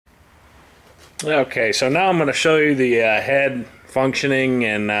Okay, so now I'm going to show you the head functioning,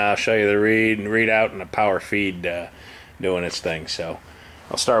 and show you the readout and the power feed doing its thing. So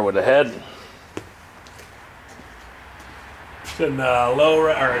I'll start with the head. It's in low,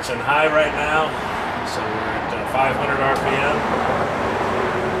 or it's in high right now, so we're at 500 RPM.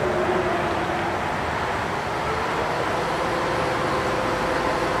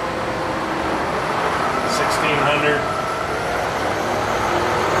 1600.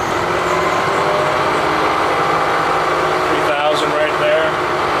 3000 right there.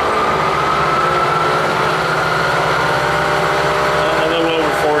 A little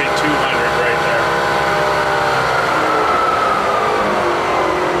over 4200 right there.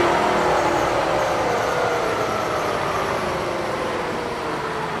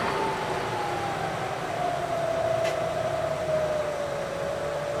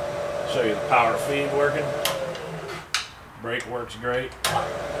 Show you the power feed working. Brake works great. Pick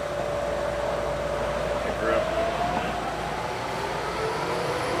her up.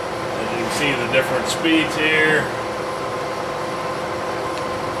 As you can see the different speeds here.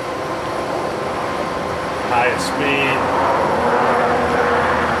 Highest speed.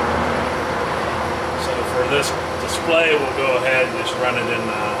 So for this display, we'll go ahead and just run it in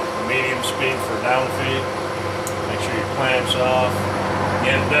medium speed for down feed. Make sure your clamps off.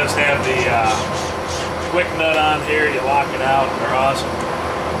 Again, it does have the quick nut on here. You lock it out. They're awesome.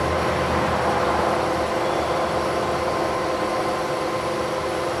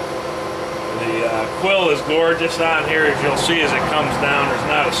 The quill is gorgeous on here, as you'll see as it comes down. There's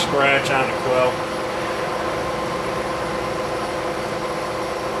not a scratch on the quill.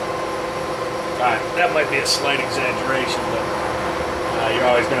 Alright, that might be a slight exaggeration, but you're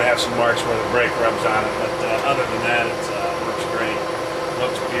always going to have some marks where the brake rubs on it. But other than that, it works great.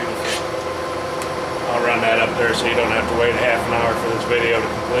 Looks beautiful. I'll run that up there so you don't have to wait a half an hour for this video to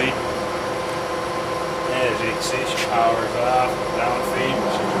complete. And as you can see, she powers off, down feed,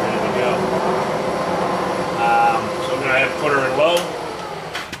 she's ready to go. So I'm going to have to put her in low.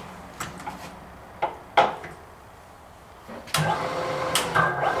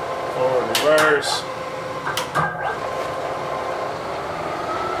 Forward, reverse.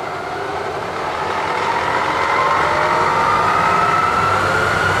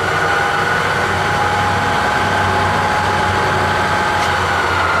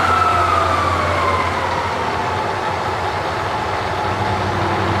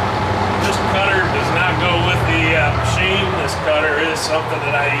 This cutter is something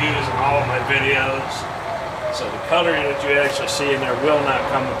that I use in all of my videos. So the cutter that you actually see in there will not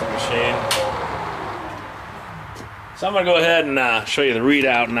come with the machine. So I'm going to go ahead and show you the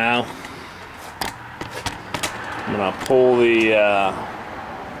readout now. I'm going to pull the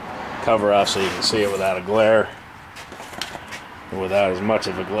cover off so you can see it without a glare, or without as much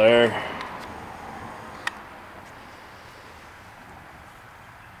of a glare.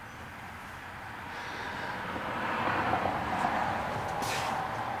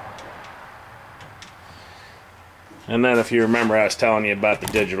 And then if you remember, I was telling you about the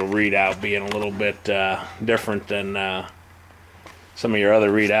digital readout being a little bit different than some of your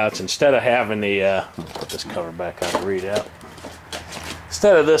other readouts. Instead of having the, put this cover back on the readout.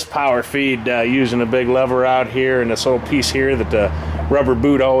 Instead of this power feed using a big lever out here and this little piece here that the rubber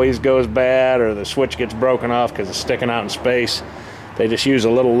boot always goes bad, or the switch gets broken off because it's sticking out in space, they just use a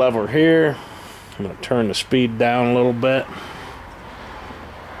little lever here. I'm going to turn the speed down a little bit.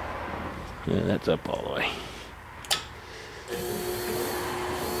 Yeah, that's up all the way.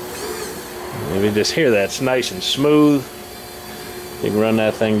 If you just hear that, it's nice and smooth. You can run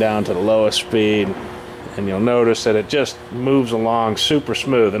that thing down to the lowest speed, and you'll notice that it just moves along super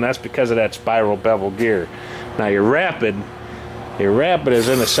smooth, and that's because of that spiral bevel gear. Now your rapid is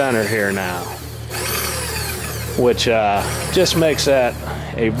in the center here now, which just makes that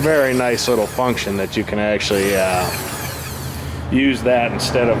a very nice little function that you can actually use that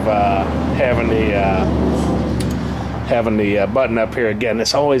instead of having the button up here. Again,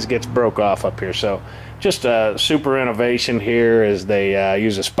 this always gets broke off up here. So just a super innovation here is they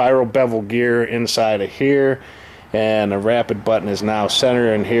use a spiral bevel gear inside of here, and the rapid button is now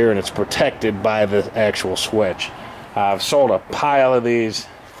centered in here, and it's protected by the actual switch. I've sold a pile of these.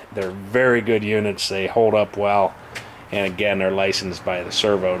 They're very good units. They hold up well, and again, they're licensed by the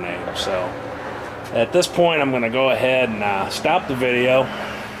servo name. So at this point, I'm going to go ahead and stop the video,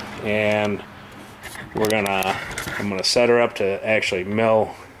 and I'm gonna set her up to actually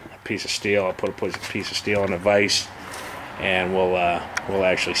mill a piece of steel. I'll put a piece of steel in a vise, and we'll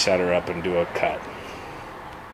actually set her up and do a cut.